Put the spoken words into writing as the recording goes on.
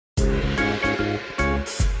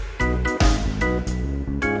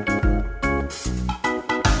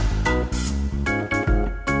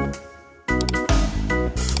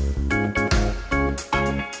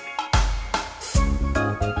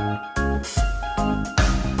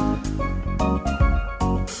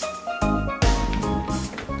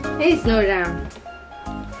Hej Snorra!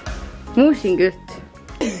 Morsin gutt.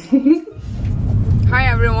 Hi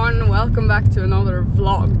everyone, welcome back to another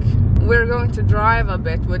vlog. We're going to drive a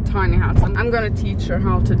bit with Tinyhats and I'm gonna teach her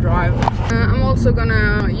how to drive. I'm also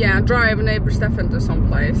gonna, drive neighbor Stefan to some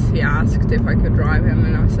place. He asked if I could drive him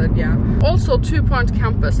and I said yeah. Also 2 Point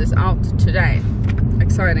Campus is out today.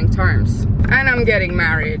 Exciting times. And I'm getting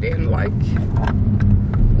married in like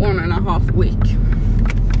 1.5 weeks.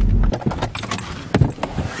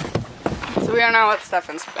 So we are now at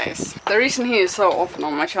Stefan's place. The reason he is so often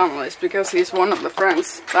on my channel is because he's one of the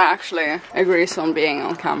friends that actually agrees on being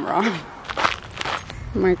on camera.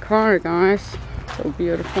 My car, guys. So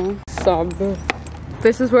beautiful. Sub.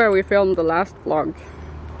 This is where we filmed the last vlog,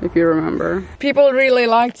 if you remember. People really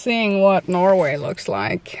liked seeing what Norway looks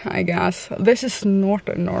like, I guess. This is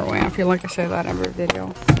northern Norway. I feel like I say that every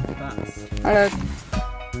video.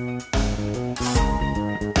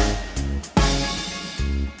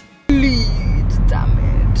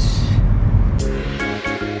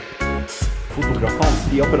 Fotografans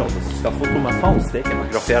videoapparatet skal fotomefans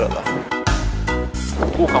fotografere det.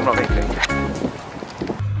 God kameravinkling.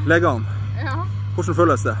 Legg an. Ja. Hvordan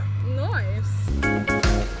føles det? Nice.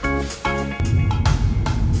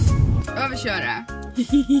 Overkjøre.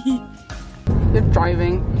 You're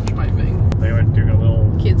driving. They were doing a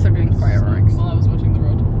little... Kids are doing fireworks. While I was watching the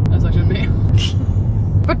road, as I should be.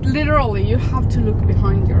 But literally, you have to look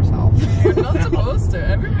behind yourself. You're not supposed to.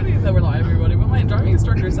 Everybody, that were not everybody, but my driving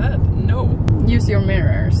instructor said no. Use your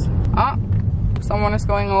mirrors. Ah, someone is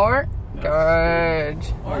going over. Good.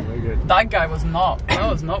 Oh, very good. That guy was not. That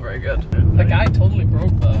was not very good. The guy totally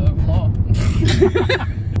broke the law.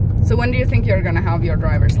 So when do you think you're gonna have your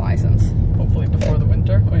driver's license? Hopefully before the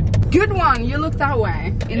winter. Wait. Good one! You look that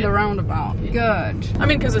way, in the roundabout. Good. I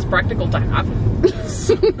mean, because it's practical to have.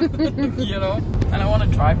 You know? And I want to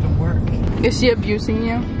drive to work. Is she abusing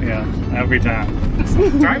you? Yeah, every time.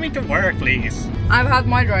 Drive me to work, please. I've had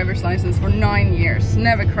my driver's license for 9 years.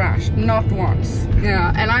 Never crashed, not once.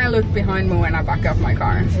 Yeah, and I look behind me when I back up my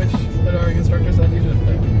car. Which the driving instructor said you should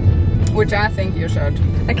do. Which I think you should.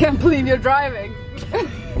 I can't believe you're driving.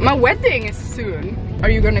 My wedding is soon. Are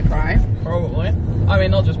you gonna cry? Probably. I mean,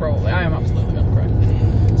 not just probably. I am absolutely gonna cry.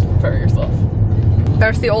 Just prepare yourself.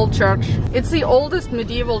 There's the old church. It's the oldest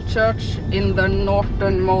medieval church in the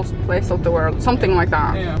northernmost place of the world. Something like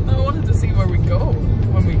that. Yeah. I wanted to see where we go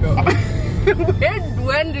when we go.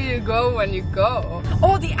 When do you go when you go?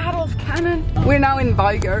 Oh, the Adolf Cannon. We're now in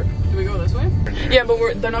Valger. Do we go this way? Yeah,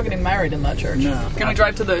 but they're not getting married in that church. No. Can we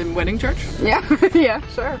drive to the wedding church? Yeah, yeah,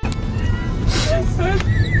 sure.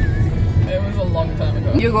 It was a long time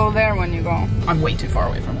ago. You go there when you go. I'm way too far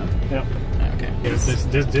away from him. Yep. Okay. Yes,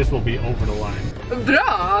 this will be over the line.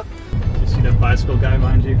 Bra! You see that bicycle guy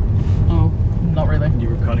behind you? Oh, not really. You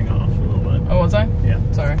were cutting off a little bit. Oh, was I? Yeah.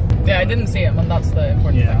 Sorry. Yeah, I didn't see him, and that's the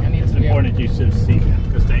important thing. I need it's to be important that you should see him,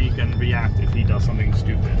 because then you can react if he does something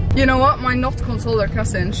stupid. You know what? My not consoler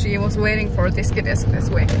cousin, she was waiting for a disc this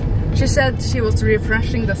week. She said she was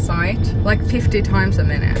refreshing the site like 50 times a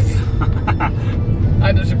minute.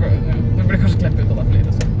 I just we burde kanskje klippe ut av det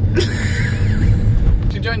litt.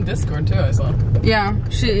 She joined Discord too, I saw. Yeah,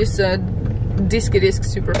 she is a disc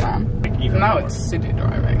super fan. Now it's city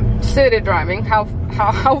driving. City driving?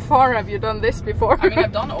 How far have you done this before? I mean,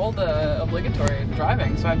 I've done all the obligatory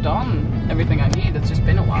driving, so I've done everything I need. It's just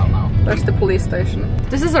been a while now. There's the police station.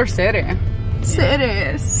 This is our city.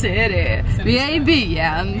 City. Vi er I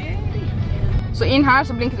byen. Så inn her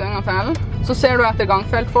så blinker du en gang til. Så ser du etter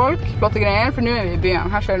gangfeltfolk, flotte greier, for nå er vi I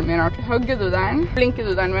byen. Her ser du mye rart. Hugger du den, blinker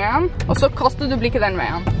du den veien, og så kaster du blikket den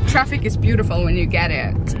veien. Traffic is beautiful when you get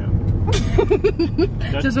it. Yeah.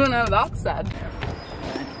 Just want to have that said.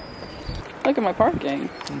 Look at my parking,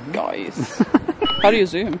 guys. How do you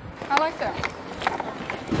zoom? I like that.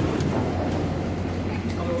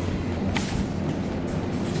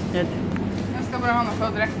 Jeg skal bare ha noe for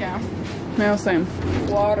å drikke. Yeah, same.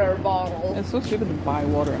 Water bottle. It's so stupid to buy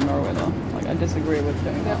water in Norway though. Like, I disagree with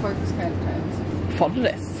doing Det that. faktisk helt teit.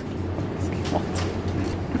 Forrest. What?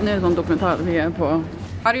 Det sånn dokumentar vi på.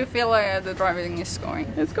 How do you feel the driving is going?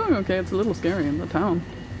 It's going okay. It's a little scary in the town.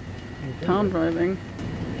 Town driving.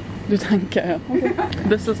 Du tenker,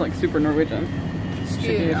 this is like super Norwegian.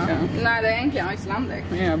 Ja. Nei, det egentlig Icelandic.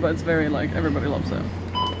 Yeah, but it's very like, everybody loves it.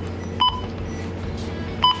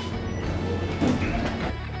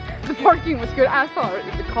 The parking was good. I thought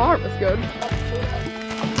the car was good.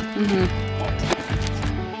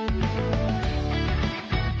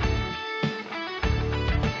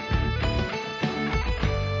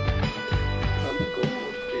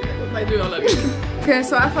 Nei, du har Okay,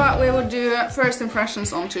 so I thought we would do first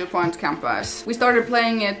impressions on 2 Point Campus. We started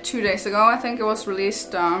playing it 2 days ago. I think it was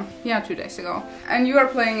released, 2 days ago. And you are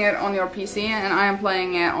playing it on your PC, and I am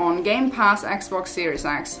playing it on Game Pass Xbox Series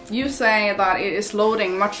X. You say that it is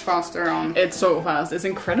loading much faster on... It's so fast. It's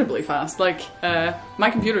incredibly fast. Like,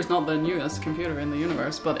 my computer is not the newest computer in the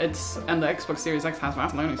universe, but it's... And the Xbox Series X has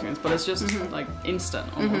fast loading screens, but it's just, like,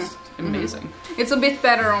 instant, almost. Amazing. It's a bit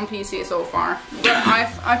better on PC so far, but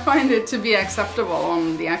I find it to be acceptable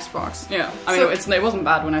on the Xbox. Yeah, I mean, it wasn't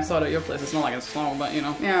bad when I saw it at your place. It's not like it's slow, but you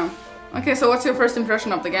know. Yeah. Okay, so what's your first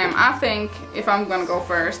impression of the game? I think, if I'm gonna go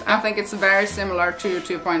first, I think it's very similar to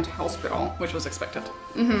 2 Point Hospital. Which was expected.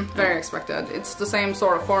 Very expected. It's the same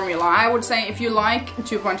sort of formula. I would say if you like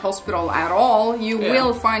 2 Point Hospital at all, you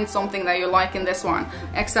will find something that you like in this one.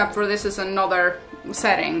 Except for this is another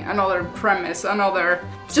setting, another premise, another...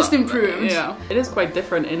 just improved. Yeah. It is quite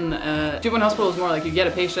different in... 2 Point Hospital is more like you get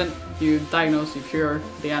a patient, you diagnose, you cure,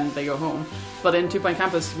 the end, they go home. But in 2 Point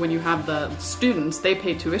Campus, when you have the students, they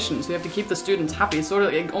pay tuition, so you have to keep the students happy. Sort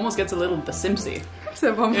of, it almost gets a little The Simsy.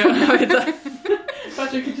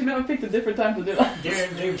 Patrick, could you never pick a different time to do that?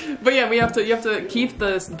 Yeah. But yeah, you have to keep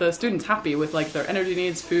the students happy with like their energy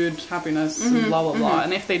needs, food, happiness, blah blah blah.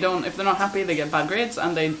 And if they're not happy, they get bad grades,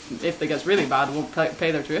 and if it gets really bad, won't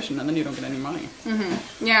pay their tuition, and then you don't get any money.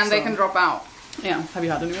 Yeah, and they can drop out. Yeah. Have you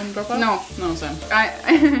had anyone drop out? No. No, same.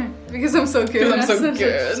 Because I'm so good. I'm so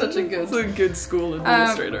good. Such a good school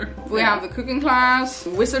administrator. We have the cooking class,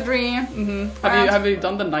 wizardry. Have you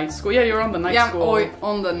done the night school? Yeah, you're on the night school. Yeah,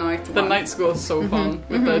 on the night one. The night school is so fun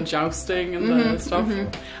with the jousting and the stuff.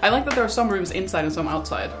 I like that there are some rooms inside and some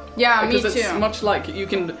outside. Yeah, me too. Because it's much like you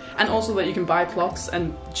can, and also that you can buy plots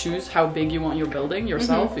and choose how big you want your building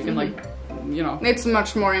yourself. You can like, you know. It's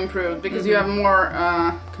much more improved because you have more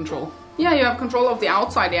control. Yeah, you have control of the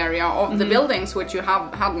outside area of the buildings, which you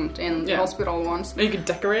hadn't in the hospital ones. And you can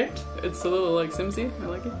decorate. It's a little like Simsy. I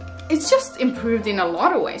like it. It's just improved in a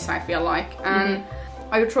lot of ways, I feel like. And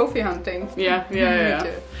are you trophy hunting? Yeah. Me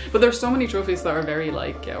too. But there's so many trophies that are very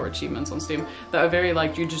like, or achievements on Steam that are very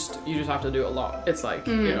like you just have to do a lot. It's like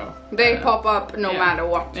you know they pop up no matter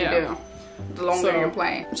what you do. The longer you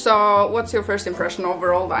play. So, what's your first impression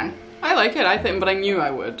overall then? I like it, I think, but I knew I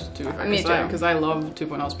would too. Me too. Because I love 2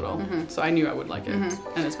 Point Hospital, so I knew I would like it,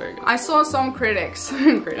 and it's very good. I saw some critics,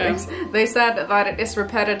 they said that it is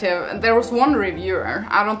repetitive. There was one reviewer,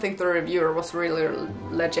 I don't think the reviewer was really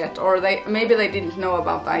legit, or maybe they didn't know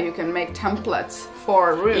about that. You can make templates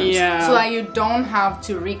for rooms, so that you don't have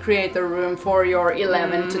to recreate the room for your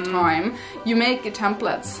 11th time. You make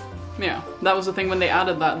templates. Yeah, that was the thing when they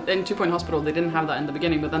added that. In 2 Point Hospital, they didn't have that in the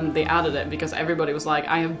beginning, but then they added it because everybody was like,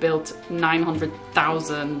 I have built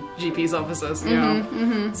 900,000 GP's offices, you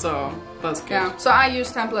know? So, that's good. Yeah, so I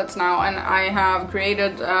use templates now, and I have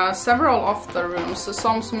created several of the rooms, so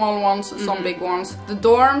some small ones, some big ones. The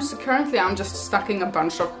dorms, currently I'm just stacking a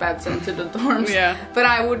bunch of beds into the dorms. Yeah. But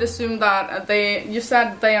I would assume that you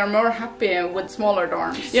said they are more happy with smaller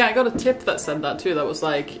dorms. Yeah, I got a tip that said that too, that was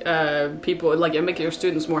like, people, like, you make your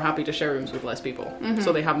students more happy to share rooms with less people,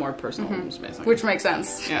 so they have more personal space. Which makes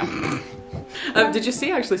sense. Yeah. Did you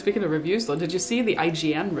see, actually, speaking of reviews though, did you see the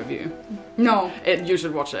IGN review? No. You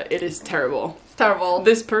should watch it. It is terrible. Terrible.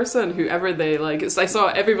 This person, whoever they like, I saw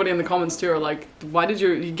everybody in the comments too are like, why did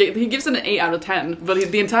you, he gives it an 8 out of 10, but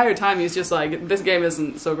the entire time he's just like, this game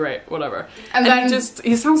isn't so great, whatever. And then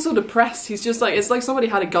he sounds so depressed. He's just like, it's like somebody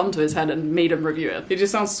had a gun to his head and made him review it. He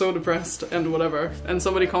just sounds so depressed and whatever. And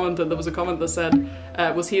somebody commented, there was a comment that said,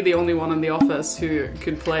 was he the only one in the office who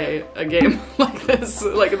could play a game like this,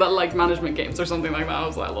 like that, like management games or something like that? I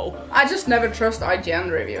was like, lol. I just never trust IGN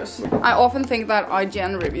reviews. I often think that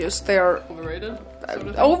IGN reviews, they are overrated.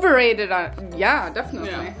 Overrated, yeah,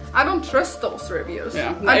 definitely. Yeah. I don't trust those reviews.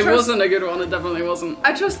 Yeah, it wasn't a good one, it definitely wasn't.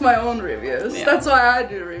 I trust my own reviews. Yeah. That's why I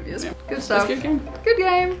do reviews. Yeah. Good stuff. It's a good game. Good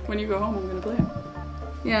game. When you go home, I'm gonna play it.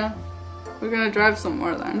 Yeah. We're gonna drive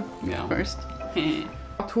somewhere then. Yeah. First.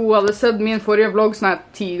 Att hon hade sett min förra vlogg sån här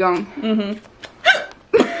 10 gånger.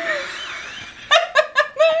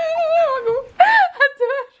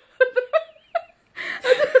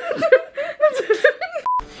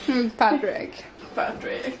 Patrick.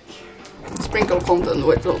 Sprinkle content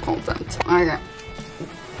with little content. Okay.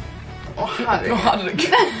 herregud.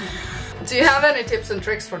 Do you have any tips and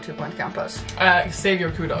tricks for 2 Point Campus? Save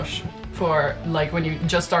your kudos for like when you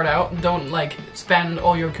just start out. Don't like spend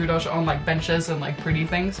all your kudos on like benches and like pretty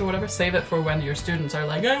things or whatever. Save it for when your students are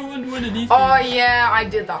like, I want one of these Oh things. yeah, I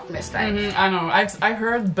did that mistake. I know. I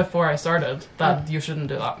heard before I started that you shouldn't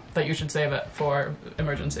do that. That you should save it for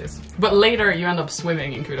emergencies. But later you end up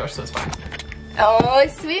swimming in kudos, so it's fine. Oh,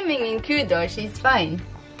 swimming in kudos is fine.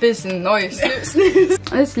 Fizz noise. Snus.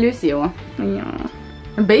 Det er Lucy jo. Ja.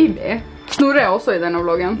 En baby. Snorre er også i denne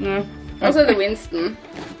vloggen. Ja. Og så er det Winston.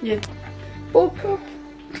 Yeah. Bok, bok.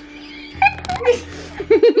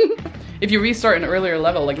 If you restart an earlier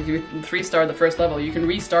level, like if you 3-star the first level, you can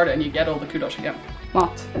restart it and you get all the kudos again.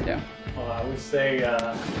 Mat. Yeah. Well, I would say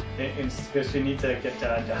because you need to get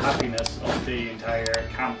the happiness of the entire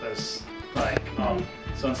campus, like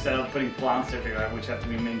so instead of putting plants everywhere which have to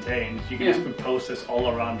be maintained, you can just put posters all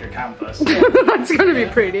around your campus. That's gonna be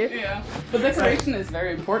pretty. Yeah. But decoration is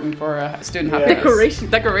very important for student happiness. Decoration.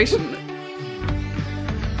 Decoration.